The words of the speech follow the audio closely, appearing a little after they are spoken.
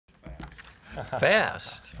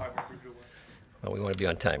Fast. Well, we want to be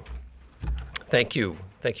on time. Thank you.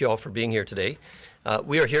 Thank you all for being here today.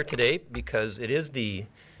 We are here today because it is the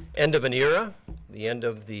end of an era. The end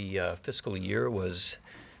of the fiscal year was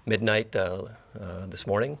midnight this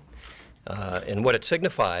morning. And what it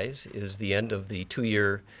signifies is the end of the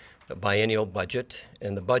two-year biennial budget.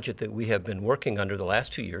 And the budget that we have been working under the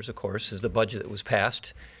last 2 years, of course, is the budget that was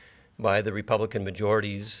passed by the Republican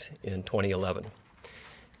majorities in 2011.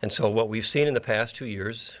 And so what we've seen in the past 2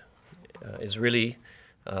 years is really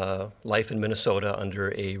life in Minnesota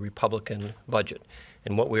under a Republican budget.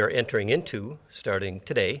 And what we are entering into, starting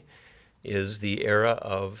today, is the era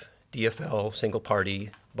of DFL single-party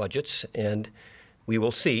budgets. And we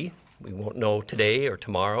will see, we won't know today or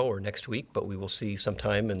tomorrow or next week, but we will see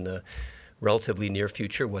sometime in the relatively near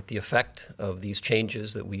future what the effect of these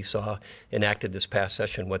changes that we saw enacted this past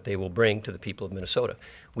session, what they will bring to the people of Minnesota.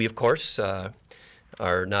 We, of course,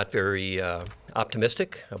 are not very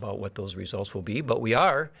optimistic about what those results will be, but we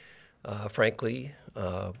are, frankly,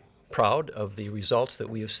 proud of the results that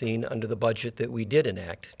we have seen under the budget that we did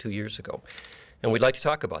enact 2 years ago. And we'd like to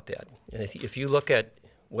talk about that. And if you look at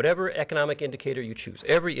whatever economic indicator you choose,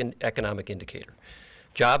 every economic indicator,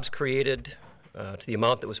 jobs created, to the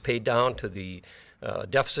amount that was paid down, to the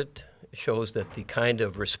deficit, shows that the kind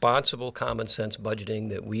of responsible, common sense budgeting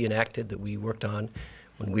that we enacted, that we worked on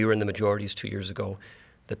when we were in the majorities 2 years ago,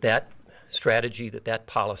 that strategy, that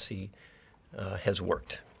policy has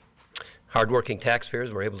worked. Hardworking taxpayers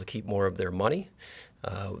were able to keep more of their money.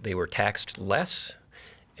 They were taxed less.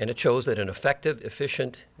 And it shows that an effective,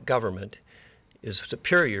 efficient government is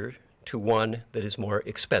superior to one that is more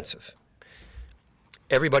expensive.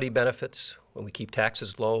 Everybody benefits when we keep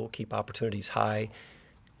taxes low, keep opportunities high,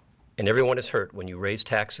 and everyone is hurt when you raise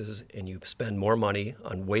taxes and you spend more money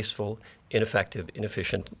on wasteful, ineffective,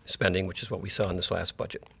 inefficient spending, which is what we saw in this last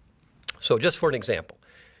budget. So just for an example,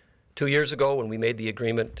 2 years ago when we made the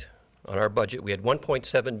agreement on our budget, we had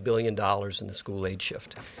 $1.7 billion in the school aid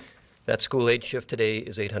shift. That school aid shift today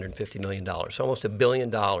is $850 million. So almost $1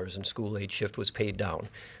 billion in school aid shift was paid down.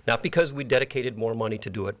 Not because we dedicated more money to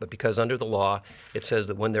do it, but because under the law it says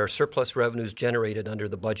that when there are surplus revenues generated under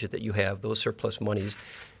the budget that you have, those surplus monies,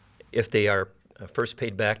 if they are first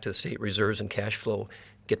paid back to the state reserves and cash flow,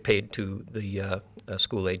 get paid to the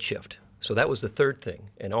school aid shift. So that was the third thing,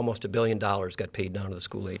 and almost $1 billion got paid down to the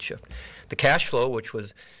school aid shift. The cash flow, which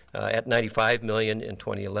was at $95 million in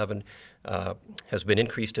 2011, has been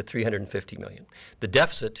increased to $350 million. The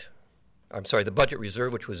deficit, the budget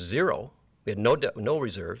reserve, which was zero, we had no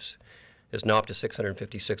reserves, is now up to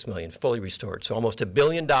 $656 million, fully restored. So almost $1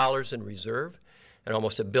 billion in reserve and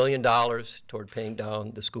almost $1 billion toward paying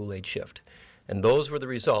down the school aid shift. And those were the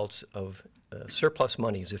results of surplus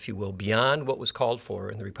monies, if you will, beyond what was called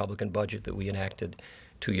for in the Republican budget that we enacted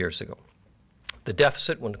 2 years ago. The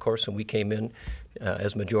deficit, when we came in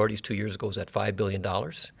as majorities 2 years ago, was at $5 billion.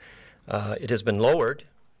 It has been lowered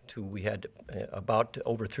to, we had about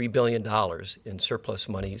over $3 billion in surplus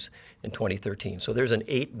monies in 2013. So there's an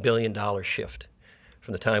 $8 billion shift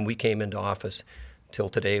from the time we came into office till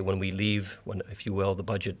today when we leave, when, if you will, the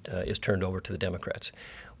budget is turned over to the Democrats.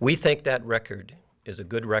 We think that record is a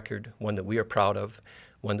good record, one that we are proud of,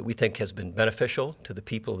 one that we think has been beneficial to the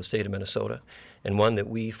people of the state of Minnesota, and one that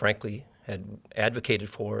we, frankly, had advocated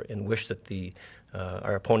for and wished that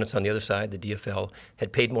our opponents on the other side, the DFL,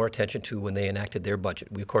 had paid more attention to when they enacted their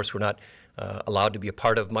budget. We, of course, were not allowed to be a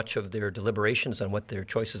part of much of their deliberations on what their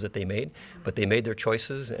choices that they made, but they made their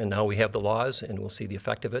choices, and now we have the laws, and we'll see the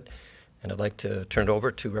effect of it. And I'd like to turn it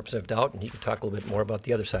over to Representative Daudt, and he can talk a little bit more about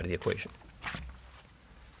the other side of the equation.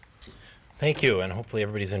 Thank you, and hopefully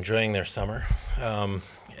everybody's enjoying their summer.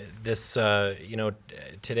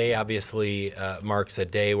 Today obviously marks a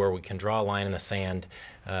day where we can draw a line in the sand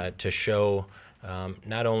to show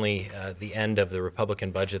not only the end of the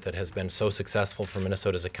Republican budget that has been so successful for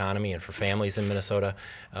Minnesota's economy and for families in Minnesota,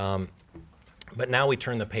 but now we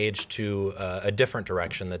turn the page to a different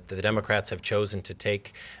direction, that the Democrats have chosen to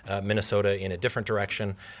take Minnesota in a different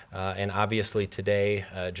direction. And obviously today,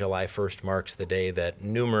 July 1st, marks the day that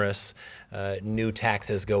numerous new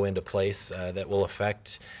taxes go into place that will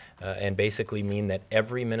affect and basically mean that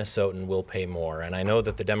every Minnesotan will pay more. And I know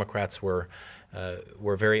that the Democrats were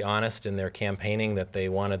very honest in their campaigning that they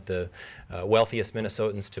wanted the wealthiest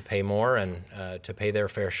Minnesotans to pay more and to pay their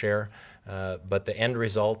fair share. But the end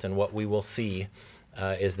result and what we will see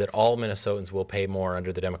is that all Minnesotans will pay more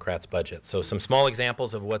under the Democrats' budget. So some small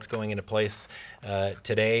examples of what's going into place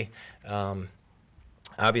today.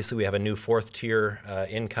 Obviously, we have a new fourth-tier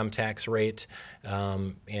income tax rate,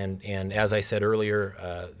 and as I said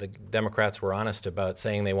earlier, the Democrats were honest about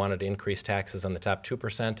saying they wanted to increase taxes on the top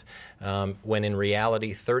 2%, when in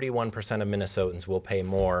reality, 31% of Minnesotans will pay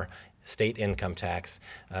more state income tax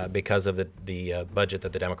because of the budget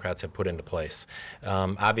that the Democrats have put into place.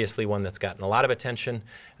 Obviously, one that's gotten a lot of attention,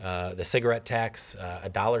 the cigarette tax,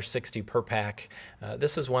 $1.60 per pack.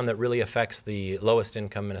 This is one that really affects the lowest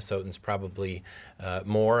income Minnesotans probably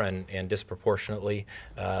more and disproportionately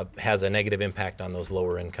has a negative impact on those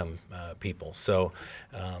lower income people. So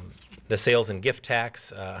the sales and gift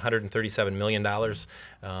tax, $137 million.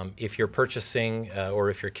 If you're purchasing or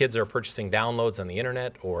if your kids are purchasing downloads on the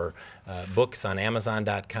internet or books on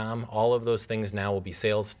Amazon.com, all of those things now will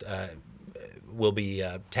be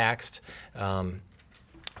taxed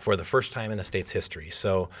for the first time in the state's history.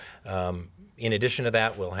 So in addition to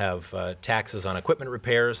that, we'll have taxes on equipment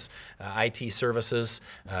repairs, IT services,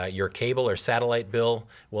 your cable or satellite bill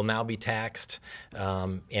will now be taxed,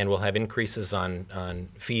 and we'll have increases on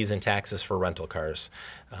fees and taxes for rental cars.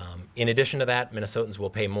 In addition to that, Minnesotans will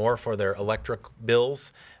pay more for their electric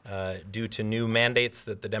bills due to new mandates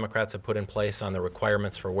that the Democrats have put in place on the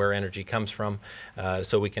requirements for where energy comes from.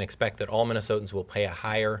 So we can expect that all Minnesotans will pay a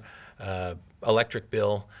higher electric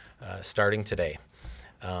bill starting today.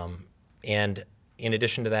 And in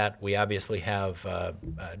addition to that, we obviously have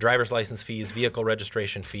driver's license fees, vehicle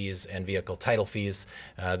registration fees, and vehicle title fees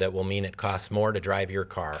that will mean it costs more to drive your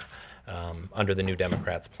car under the new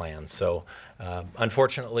Democrats' plan. So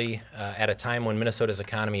unfortunately, at a time when Minnesota's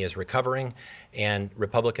economy is recovering and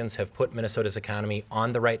Republicans have put Minnesota's economy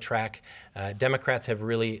on the right track, Democrats have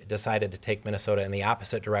really decided to take Minnesota in the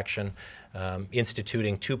opposite direction,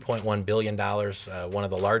 instituting $2.1 billion, one of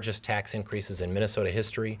the largest tax increases in Minnesota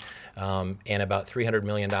history, and about $300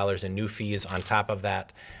 million in new fees on top of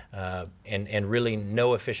that, and really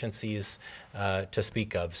no efficiencies to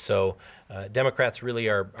speak of. So Democrats really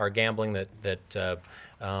are gambling that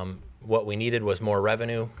what we needed was more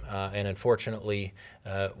revenue, and unfortunately,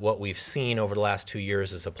 what we've seen over the last 2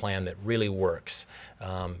 years is a plan that really works.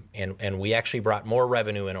 And we actually brought more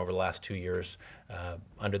revenue in over the last 2 years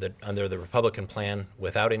under the Republican plan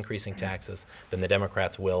without increasing taxes than the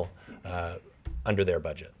Democrats will under their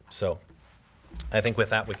budget. So I think with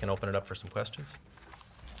that, we can open it up for some questions.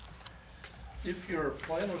 If your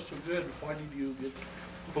plan was so good, why did you get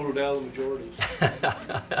voted out of the majorities?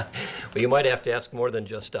 Well, you might have to ask more than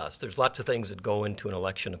just us. There's lots of things that go into an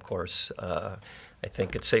election, of course. I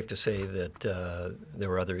think it's safe to say that there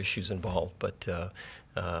were other issues involved, but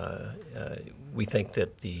we think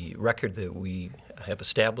that the record that we have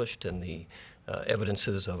established and the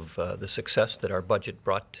evidences of the success that our budget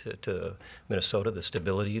brought to Minnesota, the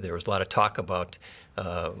stability. There was a lot of talk about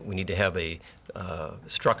we need to have a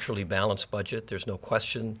structurally balanced budget. There's no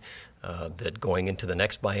question that going into the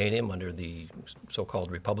next biennium under the so-called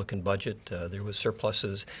Republican budget, there was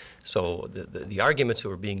surpluses. So the arguments that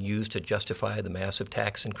were being used to justify the massive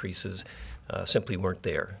tax increases simply weren't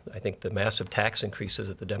there. I think the massive tax increases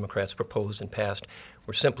that the Democrats proposed and passed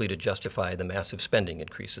were simply to justify the massive spending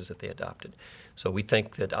increases that they adopted. So we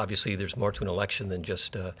think that obviously there's more to an election than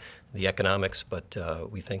just the economics, but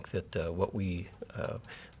we think that what we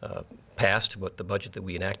passed, what the budget that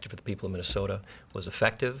we enacted for the people of Minnesota was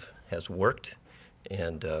effective, has worked,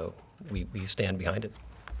 and we stand behind it.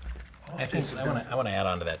 I think I want to add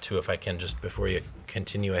on to that too, if I can, just before you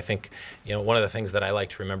continue. I think one of the things that I like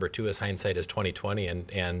to remember too is hindsight is 20/20,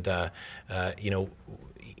 and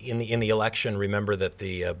in the election, remember that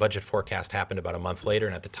the budget forecast happened about a month later,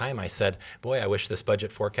 and at the time I said, boy, I wish this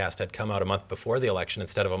budget forecast had come out a month before the election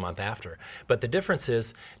instead of a month after. But the difference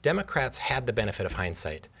is Democrats had the benefit of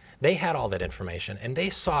hindsight. They had all that information, and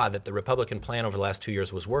they saw that the Republican plan over the last 2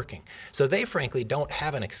 years was working. So they, frankly, don't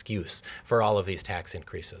have an excuse for all of these tax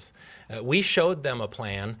increases. We showed them a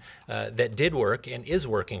plan that did work and is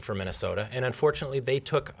working for Minnesota, and unfortunately, they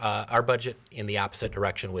took our budget in the opposite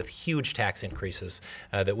direction with huge tax increases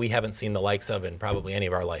that we haven't seen the likes of in probably any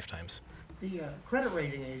of our lifetimes. The credit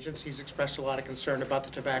rating agencies expressed a lot of concern about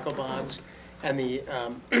the tobacco bonds and the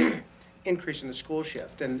increase in the school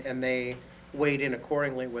shift, and they weighed in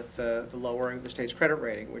accordingly with the lowering of the state's credit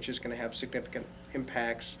rating, which is going to have significant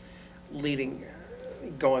impacts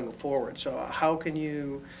going forward. So how can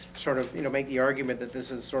you sort of make the argument that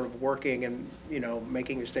this is sort of working and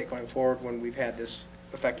making the state going forward when we've had this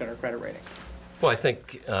effect on our credit rating? Well, I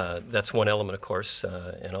think that's one element, of course,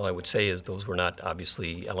 and all I would say is those were not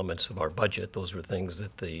obviously elements of our budget. Those were things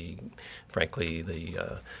that frankly,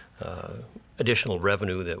 the additional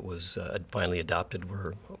revenue that was finally adopted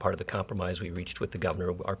were part of the compromise we reached with the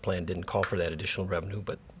governor. Our plan didn't call for that additional revenue,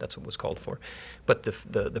 but that's what was called for. But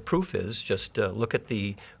the proof is just look at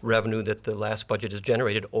the revenue that the last budget has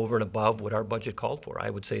generated over and above what our budget called for.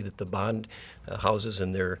 I would say that the bond houses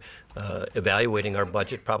and their evaluating our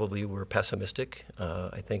budget probably were pessimistic.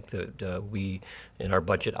 I think that we, in our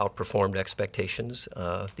budget, outperformed expectations.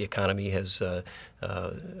 The economy has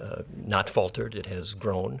not faltered. It has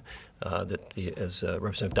grown. As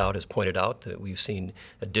Representative Daudt has pointed out, that we've seen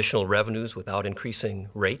additional revenues without increasing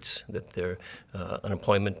rates, that their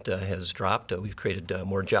unemployment has dropped. We've created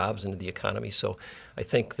more jobs into the economy. So I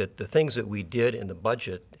think that the things that we did in the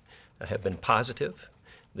budget have been positive.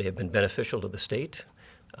 They have been beneficial to the state.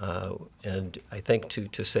 And I think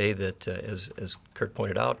to say that, as Kurt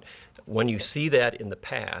pointed out, when you see that in the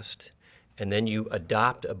past, and then you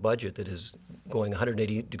adopt a budget that is going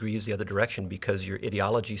 180 degrees the other direction because your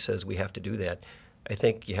ideology says we have to do that, I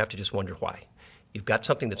think you have to just wonder why. You've got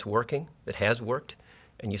something that's working, that has worked,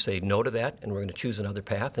 and you say no to that, and we're going to choose another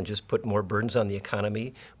path and just put more burdens on the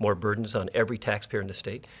economy, more burdens on every taxpayer in the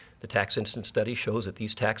state. The tax incidence study shows that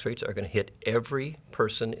these tax rates are going to hit every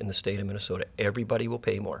person in the state of Minnesota. Everybody will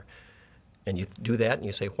pay more. And you do that and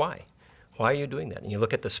you say, why? Why are you doing that? And you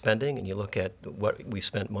look at the spending and you look at what we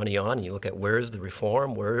spent money on and you look at where is the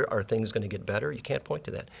reform, where are things going to get better? You can't point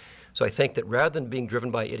to that. So I think that rather than being driven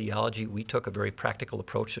by ideology, we took a very practical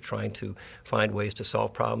approach to trying to find ways to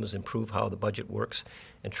solve problems, improve how the budget works,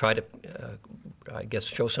 and try to, I guess,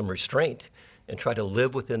 show some restraint and try to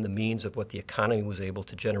live within the means of what the economy was able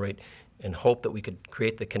to generate and hope that we could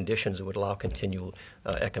create the conditions that would allow continual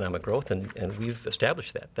economic growth, and we've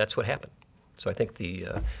established that. That's what happened. So I think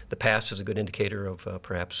the past is a good indicator of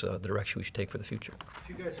perhaps the direction we should take for the future. If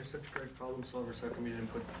you guys are such great problem solvers, how come you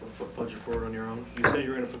didn't put budget forward on your own? You said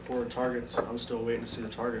you were going to put forward targets. I'm still waiting to see the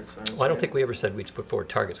targets. Well, I don't think we ever said we'd put forward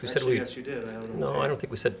targets. We Actually, said yes, you did. No, I don't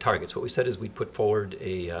think we said targets. What we said is we'd put forward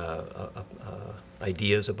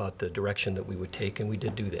ideas about the direction that we would take, and we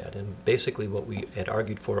did do that. And basically what we had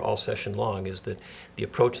argued for all session long is that the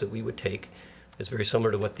approach that we would take is very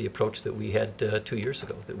similar to what the approach that we had 2 years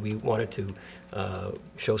ago, that we wanted to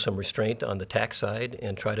show some restraint on the tax side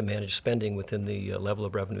and try to manage spending within the level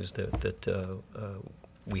of revenues that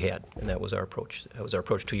we had. And that was our approach. That was our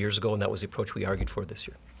approach 2 years ago, and that was the approach we argued for this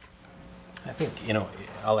year. I think,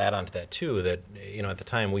 I'll add on to that too, that, at the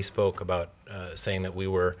time we spoke about saying that we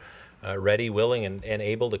were ready, willing, and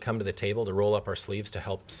able to come to the table to roll up our sleeves to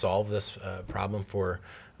help solve this problem for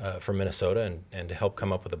Minnesota and to help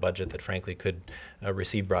come up with a budget that frankly could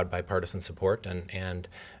receive broad bipartisan support. And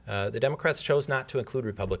the Democrats chose not to include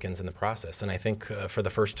Republicans in the process. And I think for the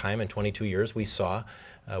first time in 22 years, we saw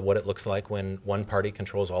what it looks like when one party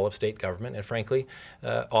controls all of state government. And frankly,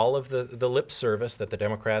 all of the lip service that the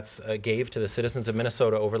Democrats gave to the citizens of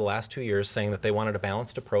Minnesota over the last 2 years, saying that they wanted a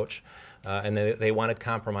balanced approach, and they wanted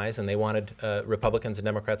compromise, and they wanted Republicans and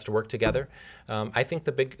Democrats to work together. I think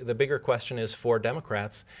the bigger question is for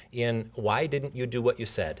Democrats in why didn't you do what you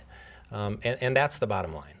said? And that's the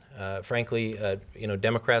bottom line. Frankly,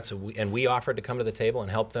 Democrats, and we offered to come to the table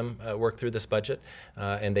and help them work through this budget,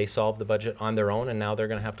 and they solved the budget on their own, and now they're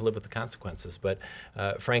going to have to live with the consequences. But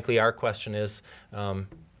frankly, our question is,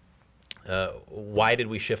 why did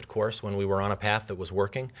we shift course when we were on a path that was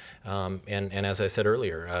working? And as I said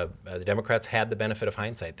earlier, the Democrats had the benefit of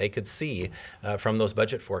hindsight. They could see from those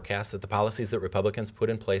budget forecasts that the policies that Republicans put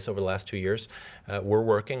in place over the last 2 years were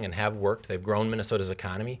working and have worked. They've grown Minnesota's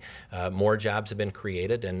economy. More jobs have been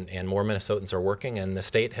created, and more Minnesotans are working, and the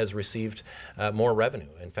state has received more revenue.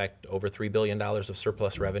 In fact, over $3 billion of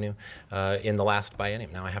surplus revenue in the last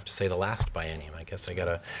biennium. Now I have to say the last biennium. I guess I got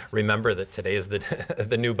to remember that today is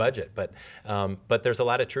the new budget. But there's a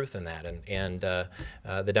lot of truth in that, and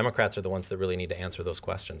the Democrats are the ones that really need to answer those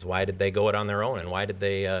questions. Why did they go it on their own, and why did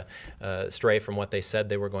they stray from what they said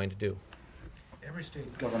they were going to do? Every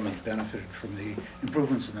state government benefited from the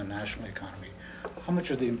improvements in the national economy. How much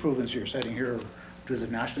of the improvements you're citing here are due to the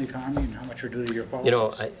national economy, and how much are due to your policies?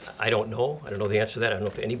 I don't know. I don't know the answer to that. I don't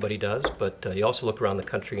know if anybody does, but you also look around the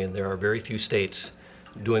country, and there are very few states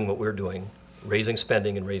doing what we're doing, raising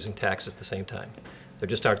spending and raising taxes at the same time. There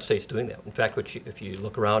just aren't states doing that. In fact, if you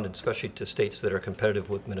look around, and especially to states that are competitive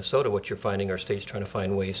with Minnesota, what you're finding are states trying to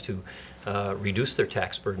find ways to reduce their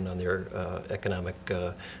tax burden on their economic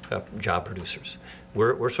job producers.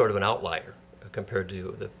 We're sort of an outlier compared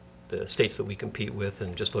to the states that we compete with,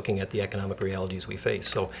 and just looking at the economic realities we face.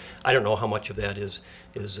 So I don't know how much of that is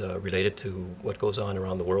related to what goes on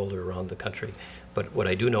around the world or around the country. But what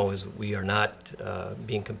I do know is we are not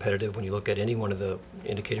being competitive. When you look at any one of the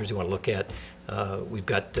indicators you want to look at, we've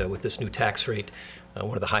got, with this new tax rate,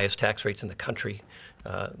 one of the highest tax rates in the country.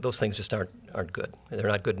 Those things just aren't good. They're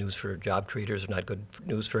not good news for job creators. They're not good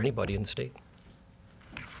news for anybody in the state.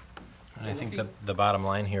 And I think the bottom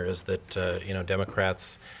line here is that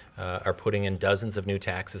Democrats are putting in dozens of new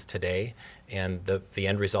taxes today, and the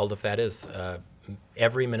end result of that is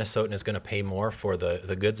every Minnesotan is going to pay more for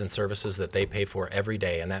the goods and services that they pay for every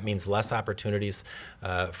day, and that means less opportunities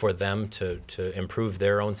for them to improve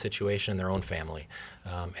their own situation and their own family,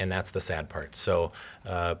 and that's the sad part. So,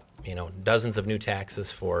 dozens of new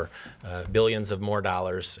taxes for billions of more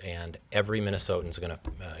dollars, and every Minnesotan is going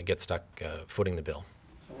to get stuck footing the bill.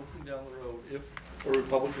 So looking down the road, if a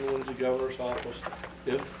Republican wins the governor's office,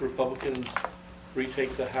 if Republicans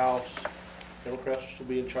retake the House, Democrats will still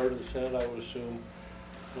be in charge of the Senate, I would assume.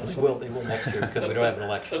 They will next year because we don't have an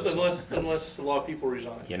election. Unless a lot of people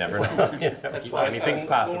resign. You never know. That's why Anything's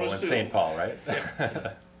possible in St. Paul, right?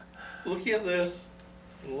 Looking at this,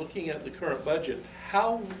 and looking at the current budget,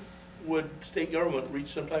 how would state government reach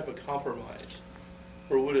some type of compromise?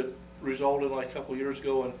 Or would it result in, like a couple years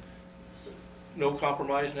ago, and no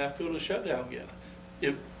compromise and have to go to shutdown again?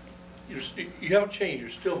 If you haven't changed, you're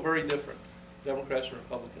still very different, Democrats and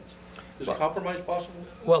Republicans. Is a compromise possible?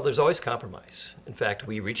 Well, there's always compromise. In fact,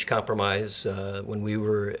 we reached compromise when we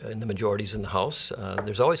were in the majorities in the House.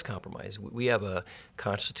 There's always compromise. We have a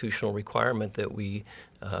constitutional requirement that we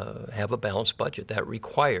have a balanced budget. That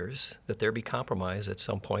requires that there be compromise at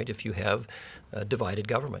some point if you have a divided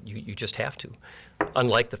government. You just have to.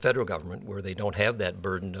 Unlike the federal government, where they don't have that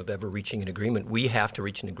burden of ever reaching an agreement, we have to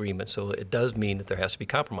reach an agreement. So it does mean that there has to be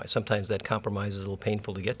compromise. Sometimes that compromise is a little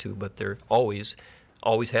painful to get to, but there always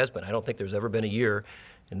has been. I don't think there's ever been a year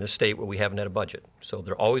in this state where we haven't had a budget. So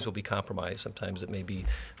there always will be compromise. Sometimes it may be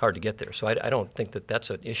hard to get there. So I don't think that that's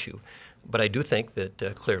an issue. But I do think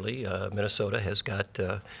that clearly Minnesota has got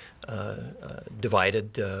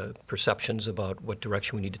divided perceptions about what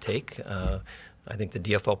direction we need to take. I think the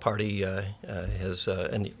DFL party has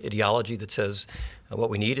an ideology that says what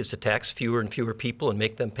we need is to tax fewer and fewer people and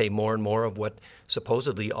make them pay more and more of what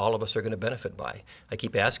supposedly all of us are going to benefit by. I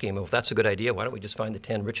keep asking them, well, if that's a good idea, why don't we just find the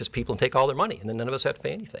 10 richest people and take all their money, and then none of us have to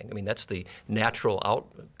pay anything? I mean, that's the natural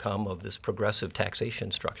outcome of this progressive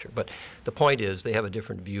taxation structure. But the point is they have a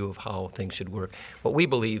different view of how things should work. What we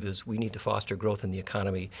believe is we need to foster growth in the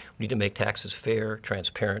economy. We need to make taxes fair,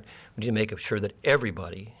 transparent. We need to make sure that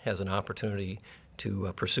everybody has an opportunity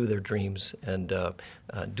to pursue their dreams and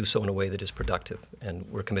do so in a way that is productive. And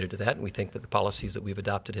we're committed to that, and we think that the policies that we've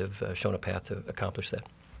adopted have shown a path to accomplish that.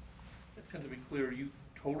 And to be clear, you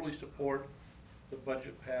totally support the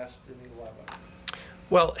budget passed in the 11th?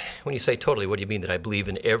 Well, when you say totally, what do you mean? That I believe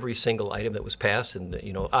in every single item that was passed? And,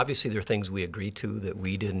 obviously there are things we agreed to that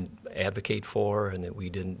we didn't advocate for and that we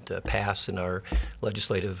didn't pass in our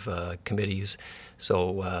legislative committees.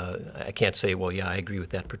 So I can't say, well, yeah, I agree with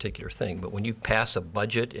that particular thing. But when you pass a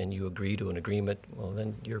budget and you agree to an agreement, well,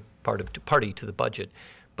 then you're party to the budget.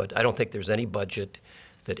 But I don't think there's any budget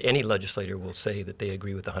that any legislator will say that they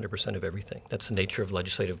agree with 100% of everything. That's the nature of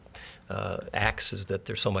legislative acts, is that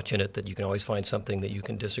there's so much in it that you can always find something that you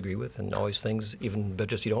can disagree with, and always things, even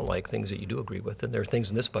budgets you don't like, things that you do agree with. And there are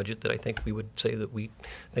things in this budget that I think we would say that we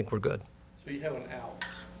think we're good. So you have an out?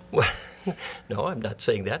 Well, no, I'm not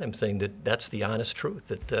saying that. I'm saying that that's the honest truth,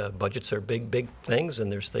 that budgets are big, big things,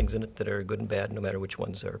 and there's things in it that are good and bad, no matter which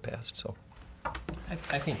ones are passed. So.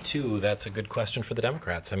 I think, too, that's a good question for the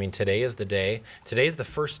Democrats. I mean, today is the day. Today's the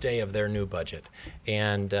first day of their new budget.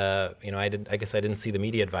 And, I guess I didn't see the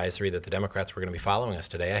media advisory that the Democrats were going to be following us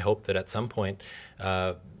today. I hope that at some point,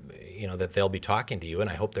 that they'll be talking to you, and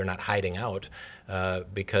I hope they're not hiding out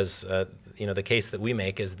because, the case that we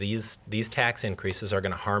make is these tax increases are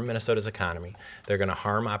going to harm Minnesota's economy. They're going to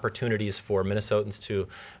harm opportunities for Minnesotans to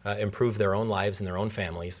improve their own lives and their own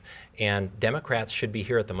families. And Democrats should be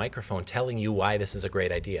here at the microphone telling you why this is a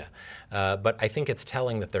great idea. But I think it's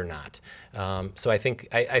telling that they're not. So I think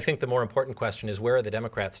the more important question is, where are the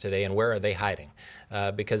Democrats today and where are they hiding?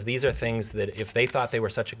 Because these are things that if they thought they were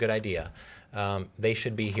such a good idea, they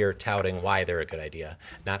should be here touting why they're a good idea,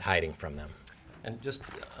 not hiding from them. And just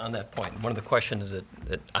on that point, one of the questions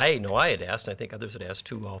that I know I had asked, and I think others had asked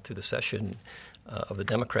too all through the session of the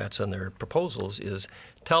Democrats on their proposals, is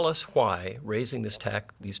tell us why raising these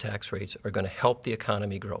tax rates are going to help the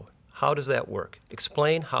economy grow. How does that work?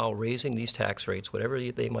 Explain how raising these tax rates,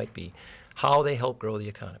 whatever they might be, how they help grow the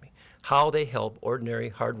economy, how they help ordinary,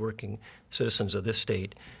 hardworking citizens of this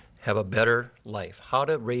state have a better life. How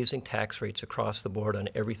do raising tax rates across the board on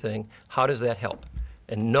everything, how does that help?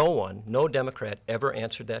 And no Democrat ever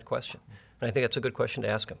answered that question. And I think that's a good question to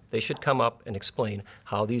ask them. They should come up and explain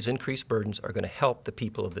how these increased burdens are going to help the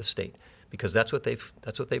people of this state, because that's what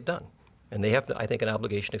they've done. And they have, I think, an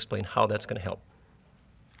obligation to explain how that's going to help.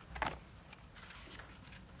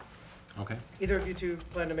 Okay. Either of you two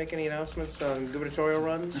plan to make any announcements on gubernatorial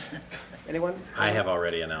runs? Anyone? I have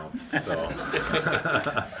already announced, so.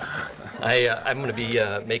 I'm going to be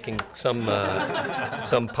making some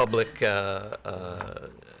public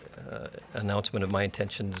announcement of my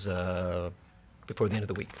intentions before the end of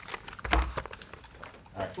the week. All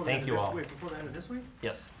right, thank you all. Wait, before the end of this week?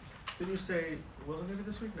 Yes. Didn't you say it wasn't gonna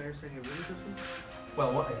be this week? Now you're saying it will be this week?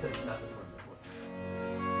 Well, what I said is not